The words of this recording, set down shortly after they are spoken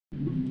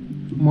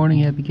Morning,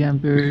 happy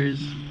campers.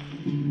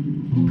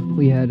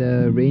 We had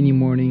a rainy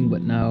morning,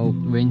 but now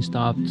the rain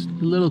stopped.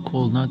 A little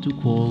cold, not too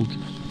cold.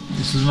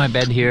 This is my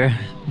bed here.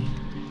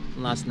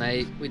 Last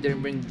night we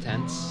didn't bring the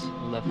tents.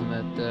 We left them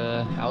at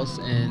the house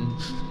and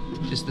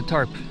just the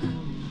tarp.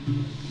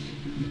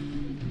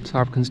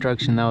 Tarp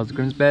construction. That was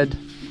Grim's bed.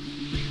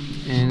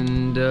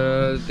 And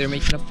they're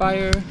making a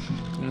fire.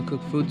 We're gonna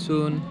cook food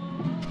soon.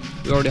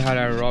 We already had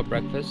our raw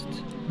breakfast.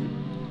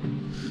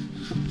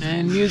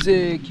 And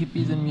music,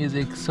 hippies and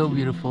music, so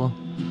beautiful.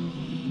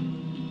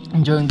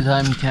 Enjoying the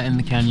time in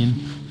the canyon,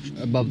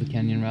 above the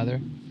canyon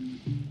rather.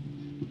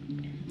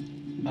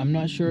 I'm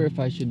not sure if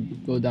I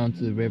should go down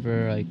to the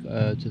river, like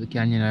to the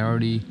canyon. I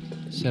already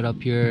set up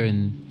here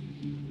and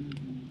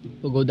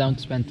we'll go down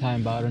to spend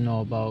time, but I don't know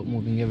about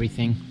moving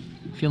everything.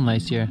 Feel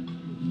nice here.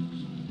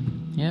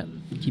 Yeah,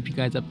 keep you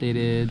guys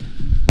updated.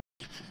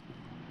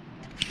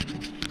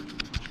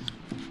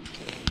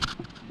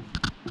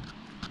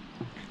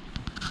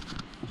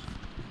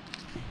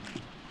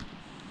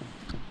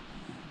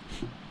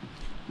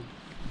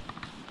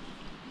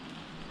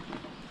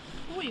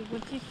 Wait,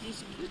 what is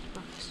this fruit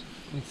box?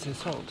 It's a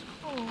salt.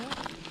 Oh.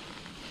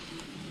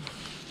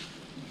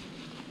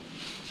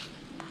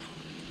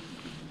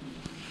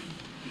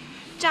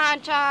 Cha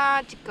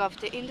cha,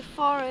 Tikofte in the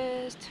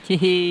forest.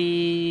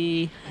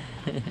 Hehe.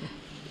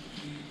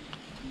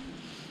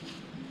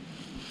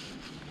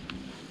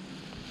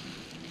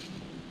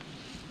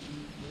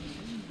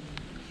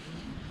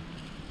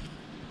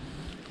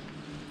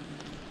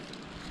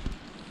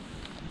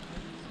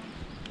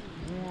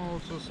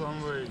 Also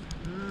some way.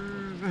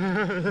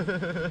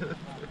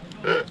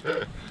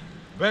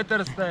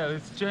 Better style,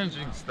 it's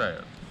changing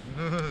style.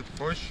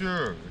 For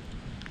sure.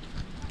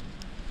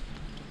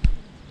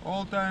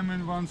 All time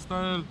in one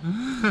style.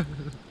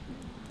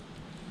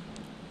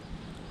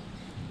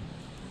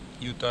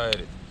 You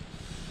tired.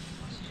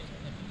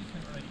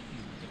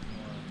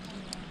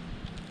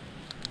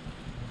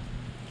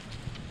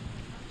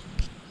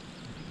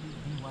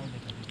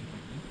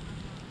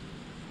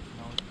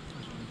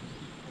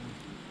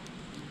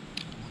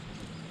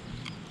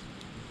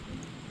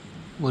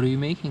 What are you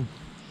making?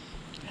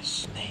 A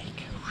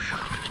snake.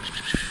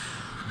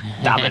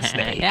 Double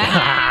snake.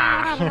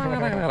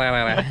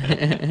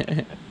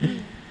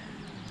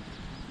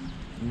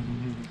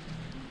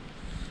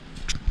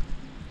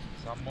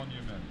 Some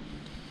monument.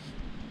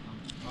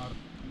 Art.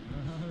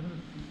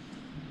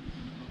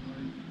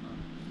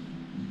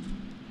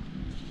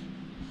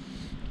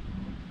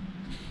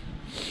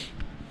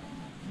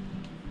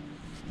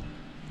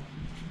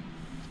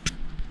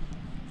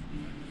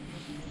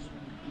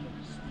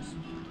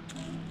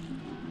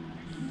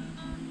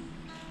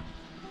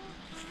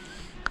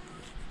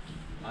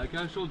 I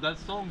can show that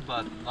song,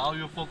 but now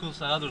you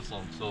focus another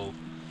song. So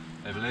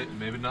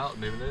maybe now,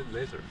 maybe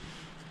later.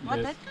 What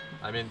Yes. that?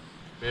 I mean,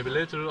 maybe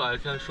later I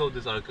can show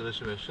this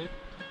arkadaşım eşek.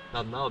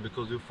 Not now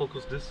because you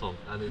focus this song,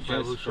 and if I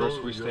will Yes, show first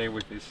we you, stay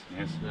with this.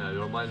 Yes. yeah,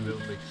 your mind will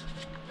mix.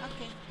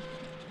 Okay.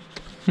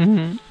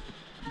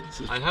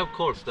 I have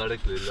chords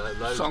directly.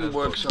 Live Some dance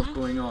workshop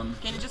going on.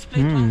 Can you just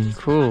play it on this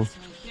cool. one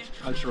here?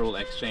 Cultural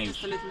exchange.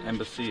 Just a little bit.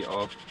 Embassy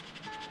of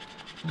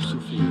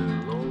Sufi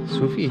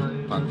Sufi.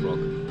 punk rock.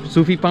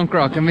 Sufi punk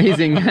rock,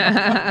 amazing.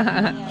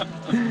 Yeah.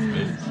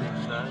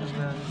 Mevsimler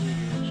geldi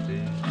geçti,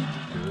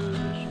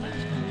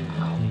 görüşmeyi.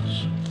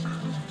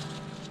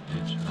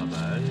 Hiç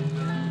haber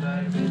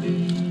göndermedi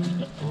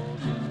o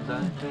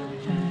günden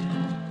beri.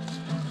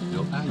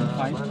 Yoksa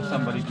Find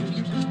somebody gives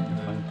you. It's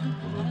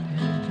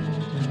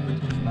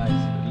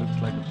nice. It looks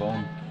like a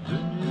bone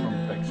from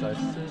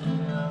backside.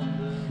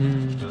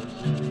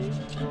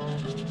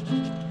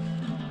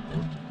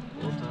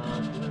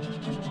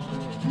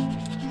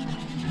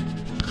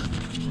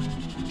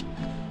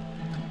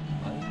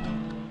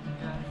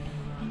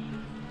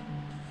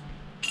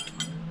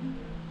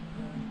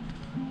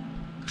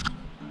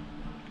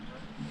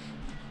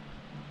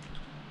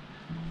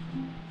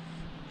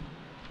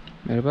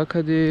 Merhaba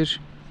Kadir.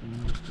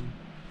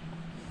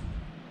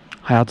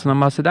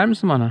 Hayatından bahseder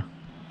misin bana?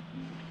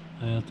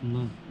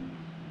 Hayatımdan.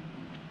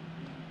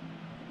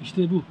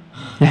 İşte bu.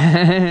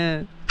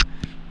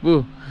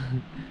 Bu.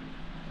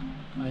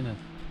 Aynen.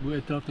 Bu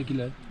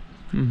etraftakiler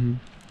Hı hı.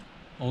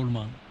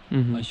 orman, Hı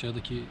hı.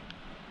 aşağıdaki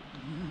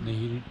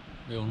nehir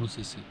ve onun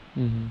sesi.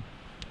 Hı hı.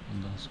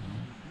 Ondan sonra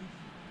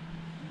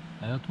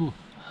hayat bu.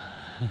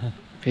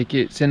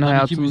 Peki senin Tabii ki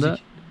hayatında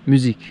müzik.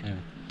 müzik.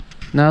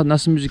 Evet.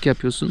 Nasıl müzik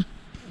yapıyorsun?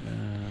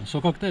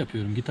 Sokakta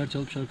yapıyorum. Gitar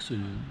çalıp şarkı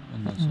söylüyorum.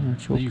 Ondan sonra.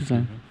 çok ne güzel.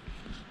 üflüyorum.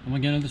 Ama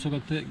genelde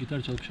sokakta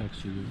gitar çalıp şarkı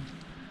söylüyorum.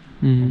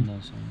 Hı hı. Ondan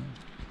sonra.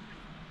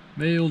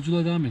 Ve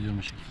yolculuğa devam ediyorum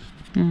o şekilde.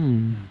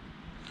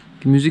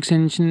 Hı. Müzik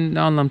senin için ne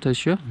anlam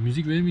taşıyor?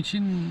 Müzik benim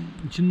için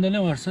içimde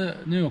ne varsa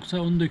ne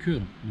yoksa onu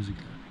döküyorum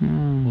müzikle. Hı.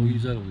 O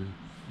güzel oluyor.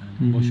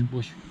 Yani Hı hı.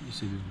 boş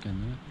hissediyorum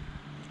kendimi.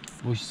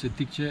 Boş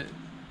hissettikçe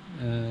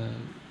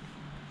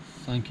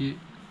sanki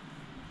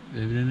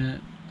evrene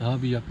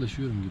daha bir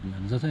yaklaşıyorum gibi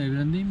yani. Zaten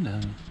evrendeyim de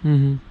hani. Hı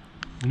hı.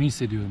 Bunu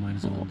hissediyorum aynı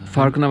zamanda.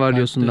 Farkına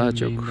varıyorsun daha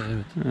Kalpteyim, çok. beyinde,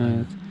 evet.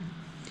 Evet.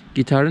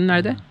 Gitarın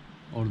nerede?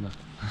 Orada.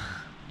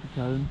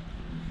 Gitarın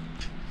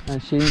Ha,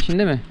 şeyin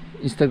içinde mi?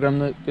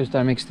 Instagram'da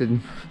göstermek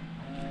istedim.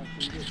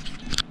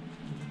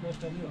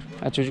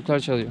 Ha, çocuklar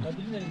çalıyor.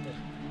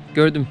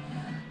 Gördüm.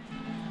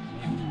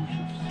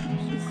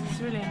 This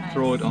is really nice.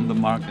 Throw it on the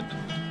market.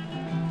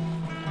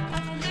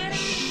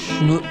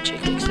 Şunu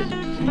çekmek istedim.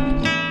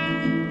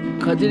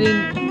 Kadir'in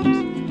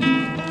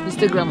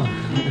Instagram'ı.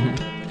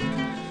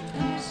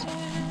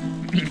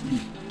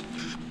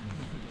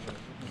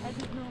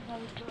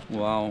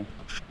 Wow.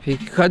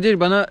 Peki Kadir,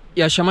 bana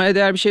yaşamaya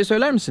değer bir şey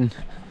söyler misin?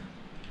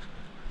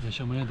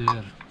 Yaşamaya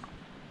değer.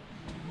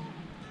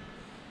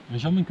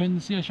 Yaşamın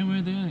kendisi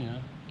yaşamaya değer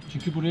ya.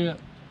 Çünkü buraya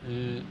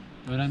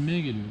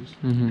öğrenmeye geliyoruz.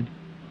 Hı hı.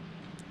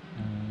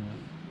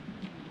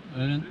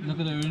 Ne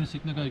kadar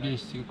öğrenirsek, ne kadar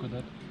gelişsek o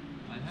kadar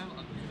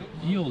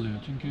iyi oluyor.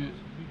 Çünkü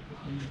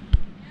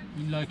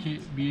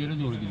illaki bir yere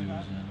doğru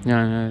gidiyoruz yani.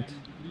 Yani evet.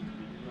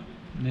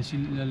 Nesil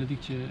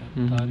ilerledikçe,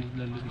 Hı hı. tarih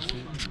ilerledikçe.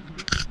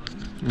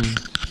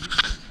 Evet.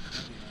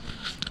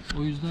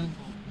 O yüzden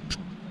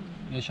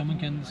yaşamın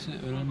kendisi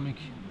öğrenmek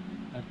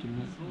her türlü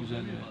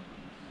güzel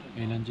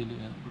ve eğlenceli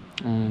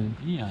yani.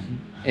 İyi yani.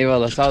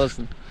 Eyvallah, sağ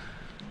olasın.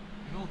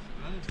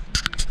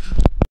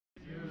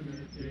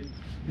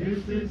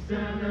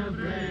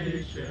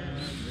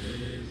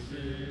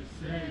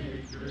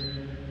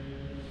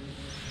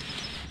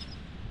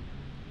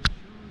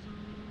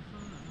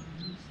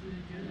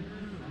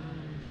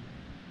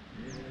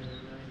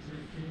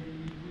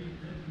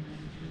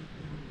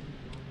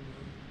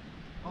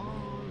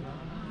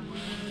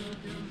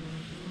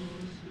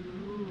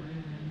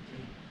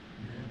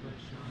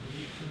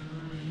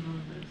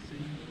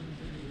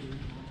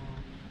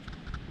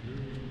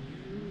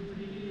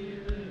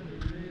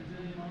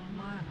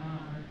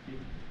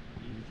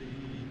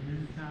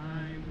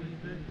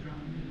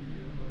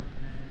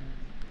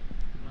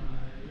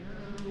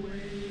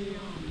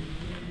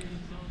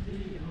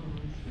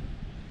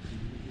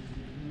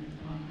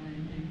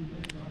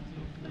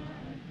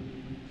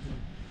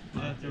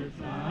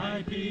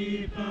 Butterfly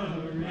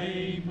people,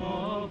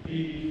 rainbow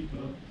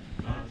people,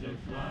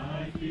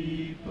 butterfly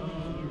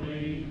people,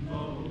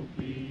 rainbow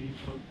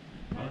people,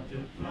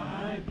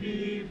 butterfly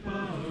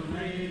people,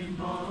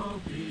 rainbow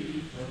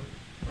people,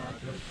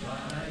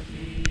 butterfly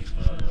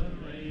people,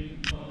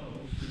 rainbow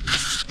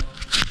people.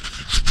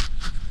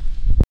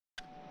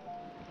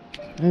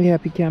 Hey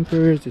happy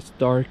campers, it's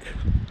dark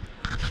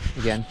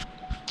again.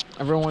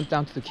 Everyone went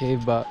down to the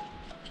cave, but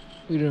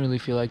we didn't really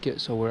feel like it,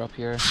 so we're up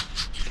here.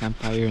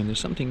 Campfire, and there's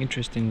something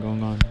interesting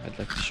going on I'd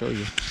like to show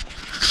you.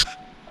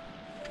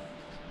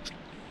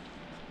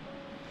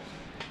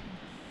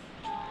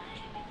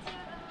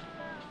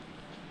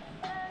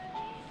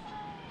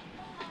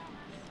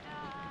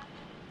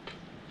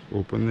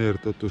 Open air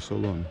tattoo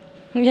salon.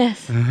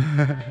 Yes.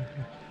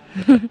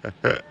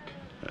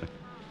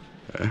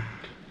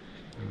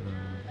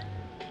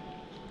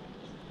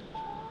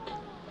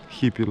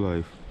 Hippie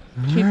life.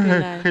 Keep your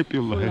life. Happy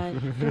Full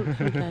life.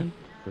 full time.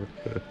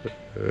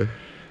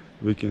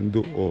 We can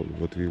do all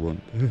what we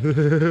want.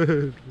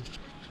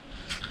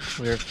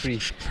 We're free.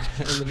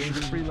 Living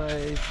the free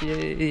life,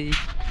 yay!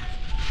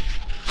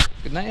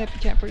 Good night, happy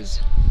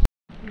campers.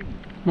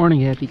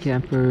 Morning, happy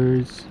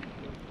campers.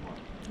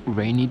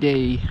 Rainy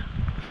day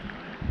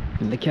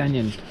in the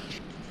canyon.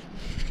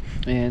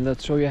 And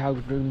let's show you how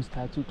Grim's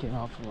tattoo came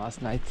out from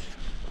last night.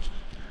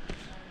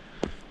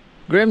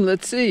 Grim,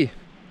 let's see.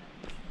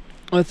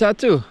 A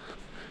tattoo.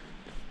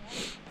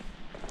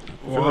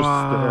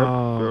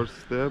 First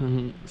step.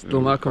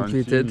 Still not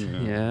completed.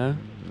 Continue. Yeah.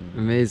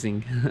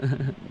 Amazing.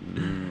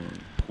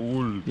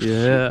 Cool.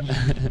 Yeah.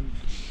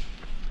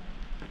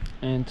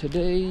 And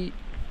today,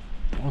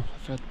 oh,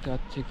 I forgot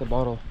to take the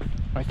bottle.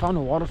 I found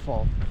a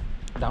waterfall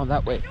down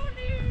that way,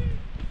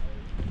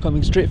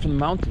 coming straight from the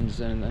mountains,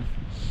 and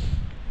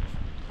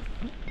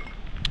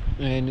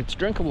it's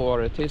drinkable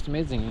water. It tastes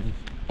amazing, and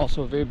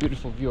also a very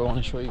beautiful view I want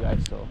to show you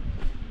guys. So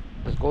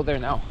let's go there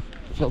now.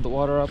 Fill the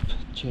water up,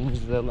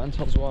 change the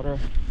lentils water.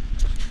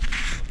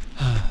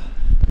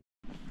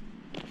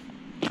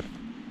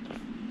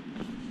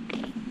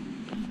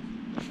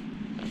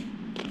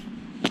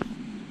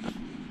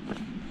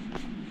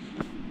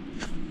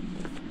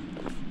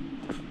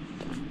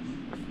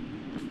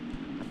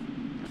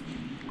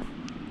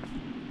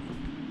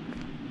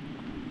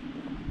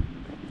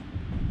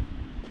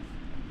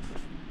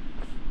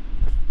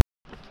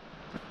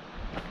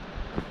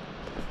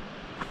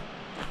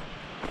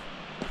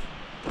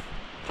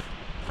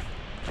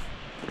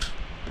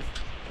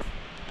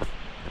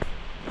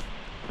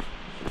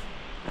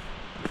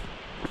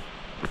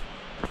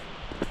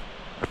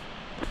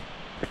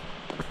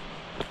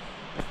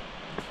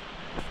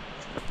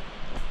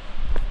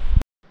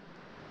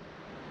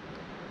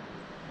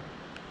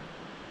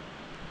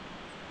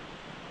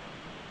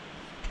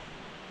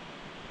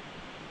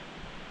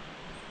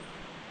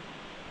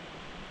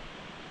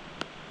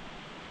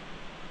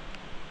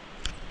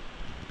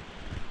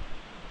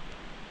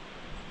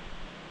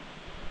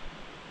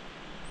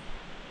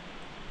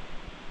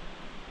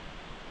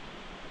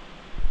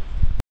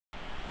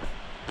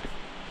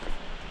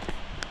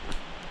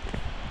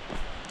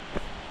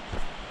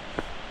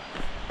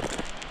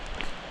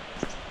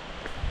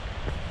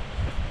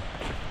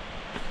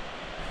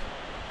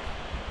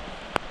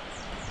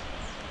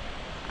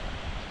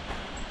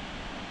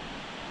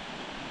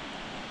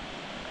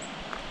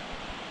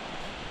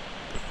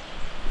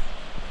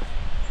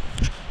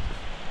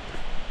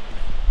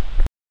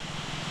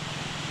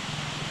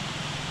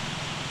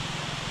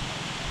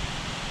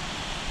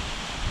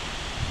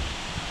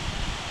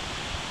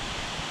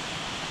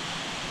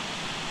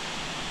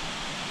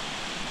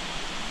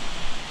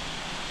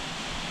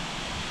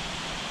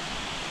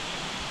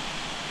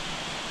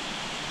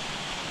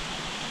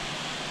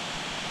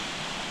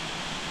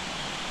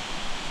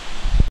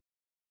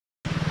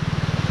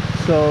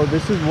 So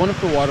this is one of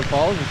the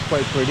waterfalls. It's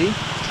quite pretty.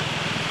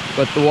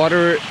 But the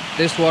water,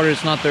 this water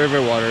is not the river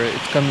water.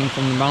 It's coming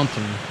from the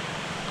mountain.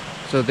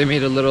 So they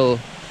made a little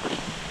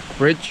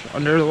bridge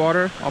under the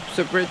water,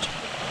 opposite bridge,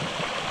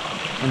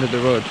 under the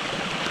road.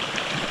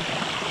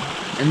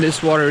 And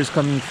this water is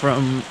coming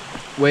from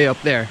way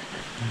up there.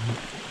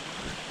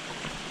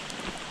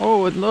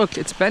 Oh, and look,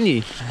 it's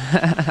Benny.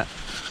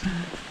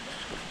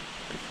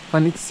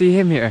 Funny to see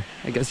him here.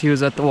 I guess he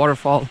was at the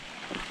waterfall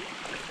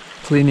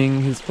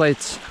cleaning his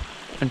plates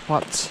and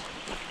pots,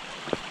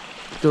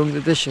 doing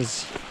the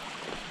dishes.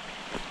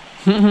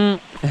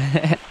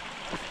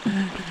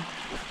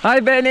 Hi,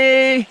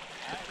 Benny.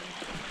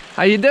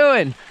 How you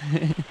doing?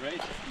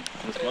 Great.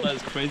 This water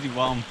is crazy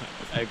warm.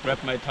 I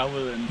grabbed my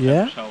towel and Yeah?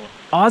 had a shower.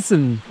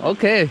 Awesome.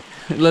 Okay,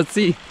 let's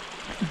see.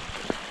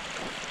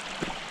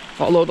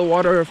 Follow the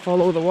water,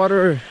 follow the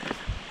water.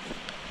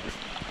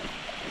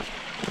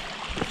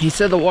 He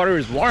said the water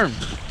is warm.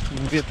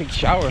 Maybe I'll take a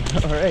shower.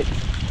 All right.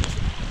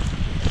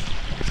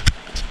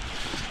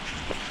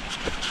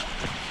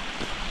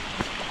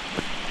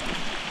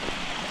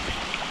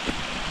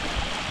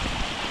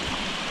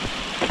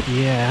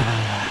 Yeah.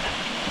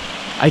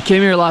 I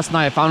came here last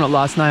night. I found it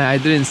last night. I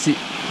didn't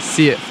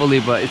see it fully,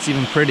 but it's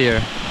even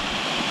prettier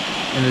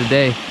in the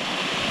day.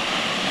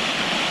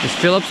 Just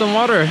fill up some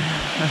water.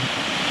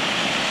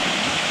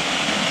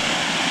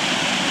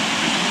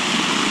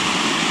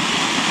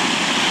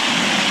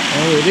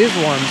 Oh, it is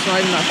warm. It's not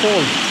even that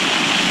cold.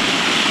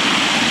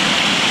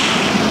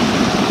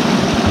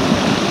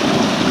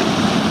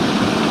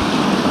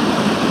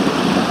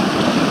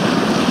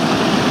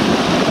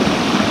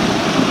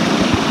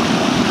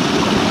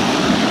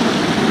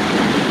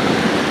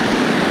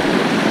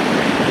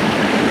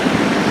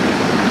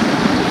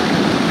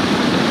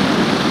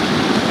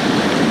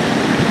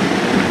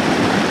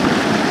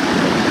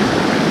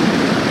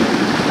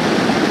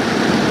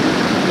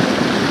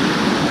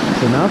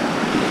 That's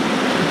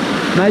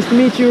enough. Nice to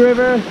meet you,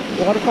 River.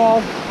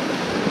 Waterfall.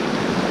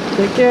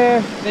 Take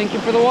care. Thank you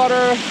for the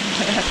water.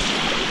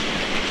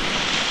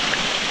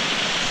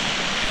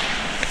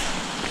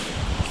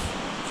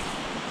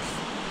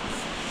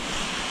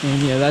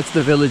 And yeah, that's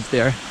the village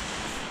there.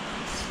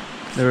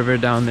 The river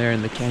down there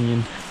in the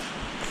canyon.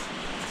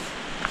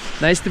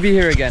 Nice to be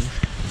here again.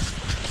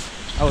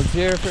 I was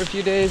here for a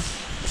few days,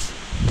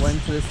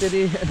 went to the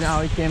city, and now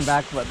I came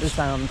back, but this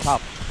time on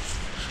top.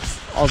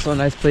 Also a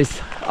nice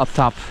place up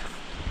top.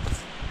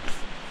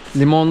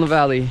 Limon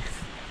Valley,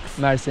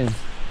 Mersin.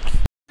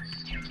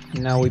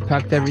 Now we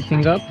packed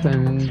everything up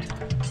and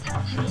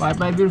bye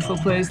bye beautiful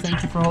place.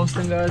 Thank you for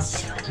hosting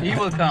us. He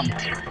will come.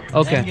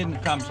 Okay. Engin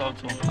comes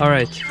also. All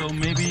right. So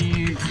maybe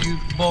you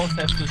both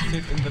have to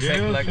sit in the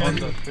back like on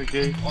the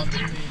Okay. on the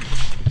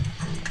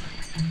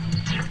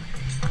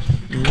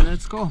thing.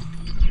 Let's go.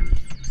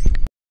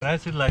 Can I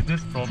sit like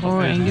this? Front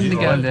Oh, Engin de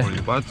geldi.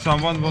 But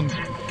someone won't.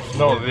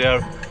 No, we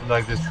are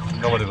like this.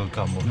 Nobody will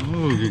come.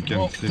 No, you can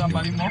Oh, sit.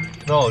 somebody more?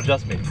 No,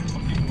 just me.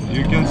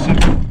 You can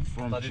sit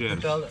from But if you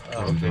chairs. tell,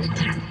 okay.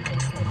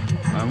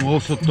 I'm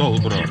also tall,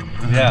 bro.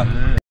 Yeah.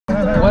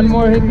 One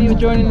more hippie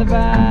joining the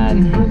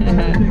van.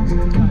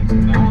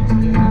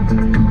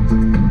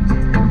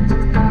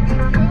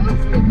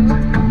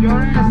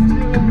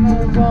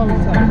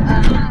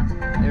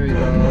 There we go.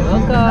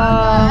 Welcome.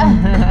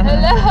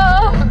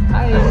 Hello.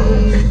 Hi.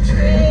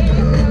 Hey,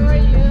 how are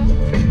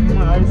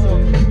you?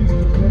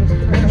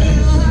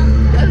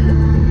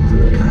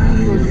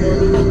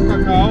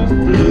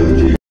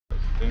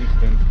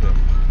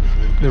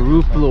 The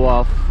roof blew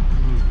off.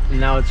 And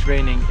now it's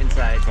raining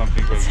inside.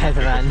 Something like Inside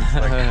the van.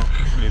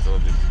 little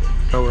bit.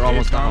 But we're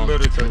almost home.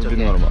 Number, it So will it's be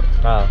okay. normal.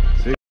 Ah.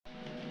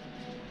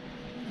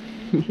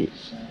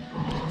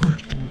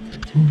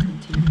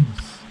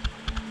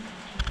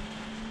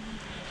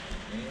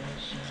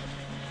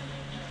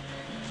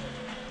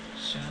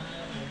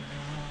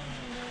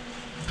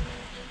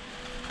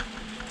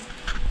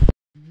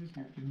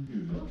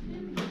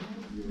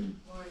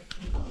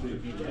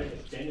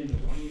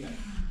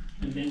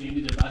 And then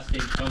maybe the bus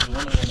takes comes 1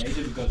 hour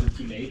later because it's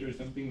too late or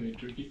something in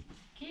Turkey.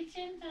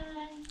 Kitchen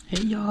time.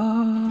 Hey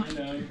y'all. I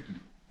know.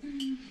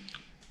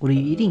 What are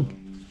you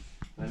eating?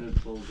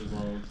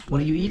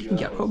 What are you eating,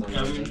 Jakob?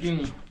 I'm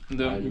eating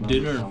the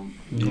dinner,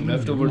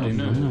 leftover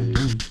dinner.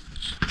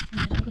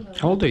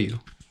 How old are you?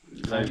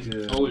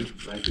 Old.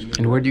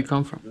 And where do you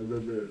come from?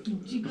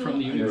 From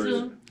the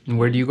universe. And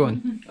where do you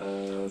going?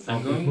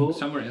 I'm going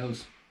somewhere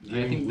else.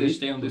 I think they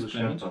stay on this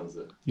planet.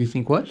 You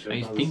think what?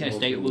 I think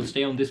I will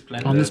stay on this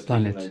planet. On this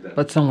planet.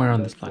 But somewhere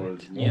on this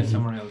planet. Yeah,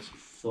 somewhere else.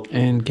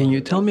 And can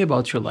you tell me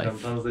about your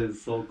life?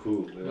 It's so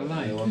cool. Your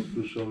life. I want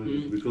to show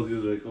you because you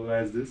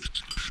recognize this.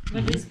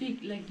 But they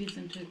speak like this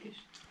in Turkish.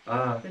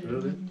 Ah,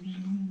 really?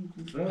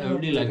 I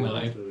really like my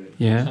life.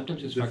 Yeah.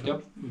 Sometimes it's fucked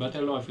up, but I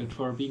love it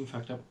for being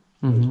fucked up.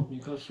 Mm-hmm.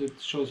 Because it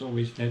shows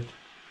always that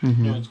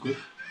Mm-hmm. it's good.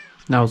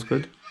 Now it's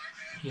good.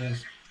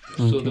 Yes.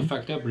 So the Okay.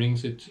 fucked up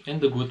brings it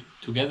and the good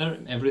together,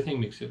 everything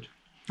makes it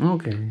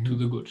Okay. to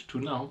the good, to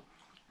now.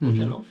 Which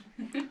I Mhm. love.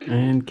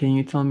 And can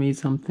you tell me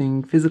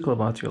something physical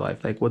about your life?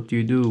 Like what do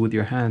you do with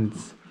your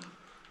hands?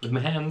 with my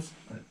hands.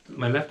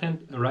 My left hand,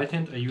 right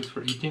hand I use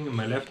for eating, and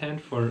my left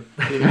hand for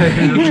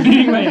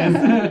cleaning my hands.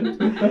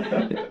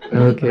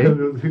 Okay.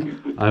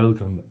 I will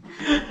come back.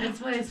 That's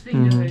why his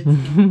finger hurts.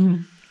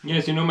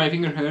 Yes, you know my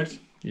finger hurts.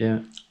 Yeah.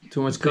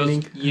 Too much Because,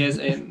 cleaning. yes,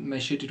 my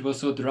shit, it was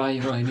so dry,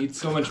 you know, I need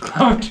so much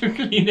power to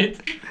clean it.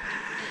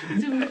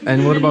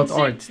 And what about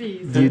art?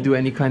 Do you do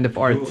any kind of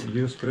art? Do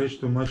you scratch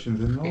too much in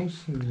the nose?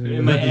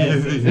 In my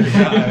ass.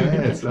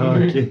 Yes,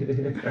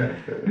 okay.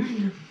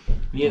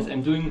 Yes,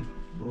 I'm doing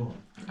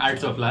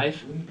arts of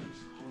life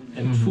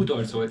and food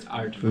also. It's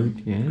art.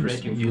 Food, yes.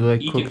 Creating You food.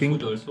 like Eating cooking?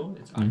 food also.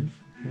 It's art.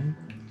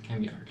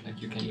 Can be art.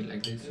 Like you can eat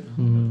like this. You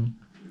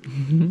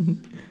know?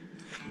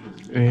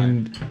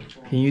 And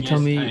can you tell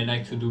me I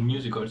like to do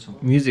music also.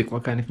 music?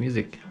 What kind of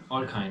music?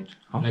 All kind.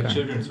 All Like kind.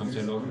 children's songs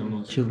I love the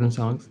most. Children's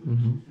songs.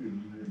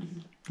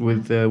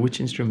 With which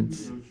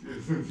instruments?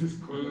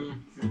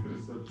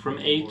 From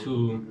A to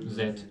Z.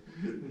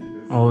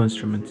 All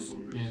instruments.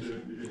 Yes.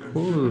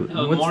 Cool.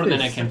 What's More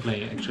than I this? can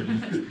play actually.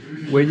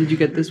 Where did you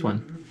get this one?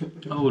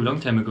 Oh, a long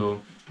time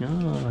ago.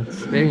 Oh,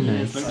 it's very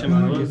nice. Long time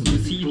ago. You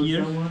see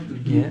here?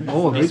 Yeah.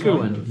 Oh, a This bigger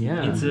one? one.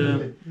 Yeah. It's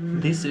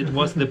this. It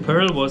was the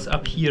pearl was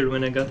up here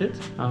when I got it.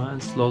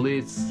 And slowly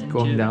it's And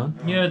going yeah, down.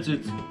 Yeah,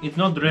 it's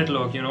not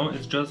dreadlock, you know.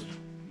 It's just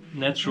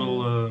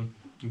natural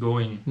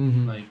going,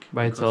 like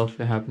By itself,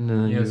 it happened. And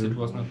then Yes, you... it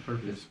was not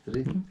purpose.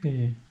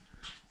 Okay.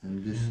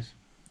 And this.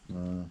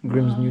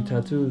 Grimm's new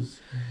tattoos.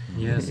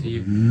 Yes,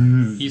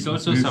 he's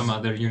also some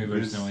other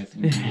universe now. I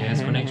think he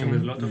has connection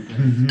with a lot of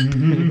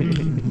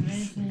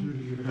planets.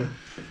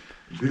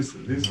 This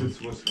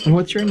is was. And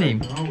what's your name?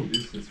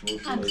 This is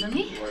was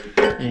Anthony?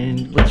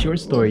 And what's your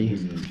story?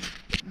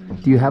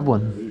 Do you have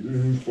one?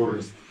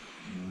 forest.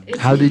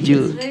 How did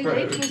you- It's very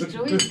late for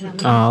story time.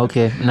 Oh,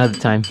 okay. Another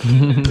time.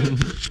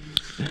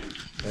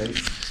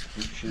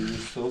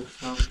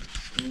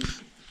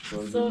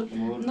 So,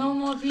 no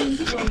more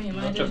beans for me.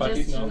 My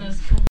chapatis digestion now.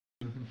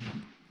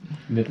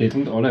 is... They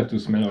don't all have to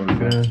smell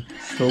already.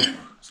 Soak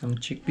some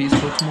chickpeas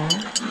for tomorrow.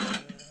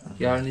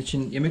 Yarın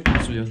için yemek mi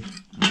hazırlıyorsun?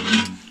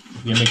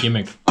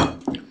 Yemek.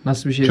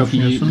 Nasıl bir şey Çok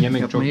iyi, düşünüyorsun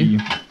yemek çok yapmayı? iyi.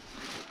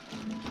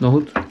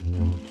 Nohut?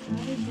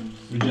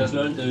 We just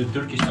learned a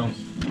Turkish song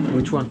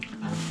Which one?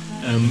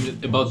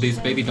 about this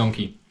baby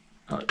donkey.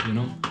 You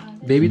know?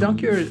 Baby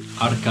donkey or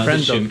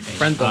Arkadaşım,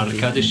 friend donkey?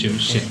 arkadaşım,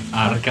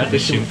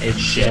 arkadaşım,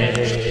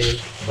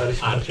 eşek.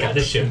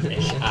 Arkadaşım,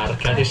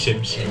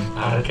 arkadaşım,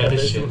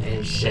 arkadaşım,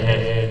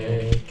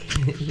 eşek.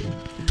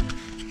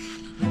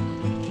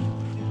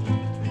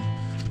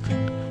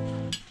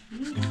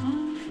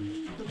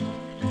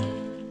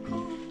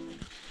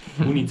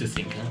 Who needs to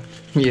sing, huh?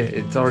 Yeah,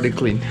 it's already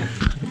clean.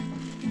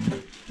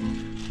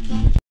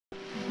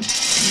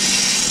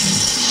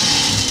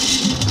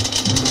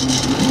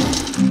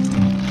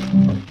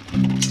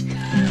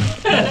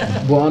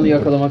 Bu anı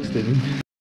yakalamak istedim.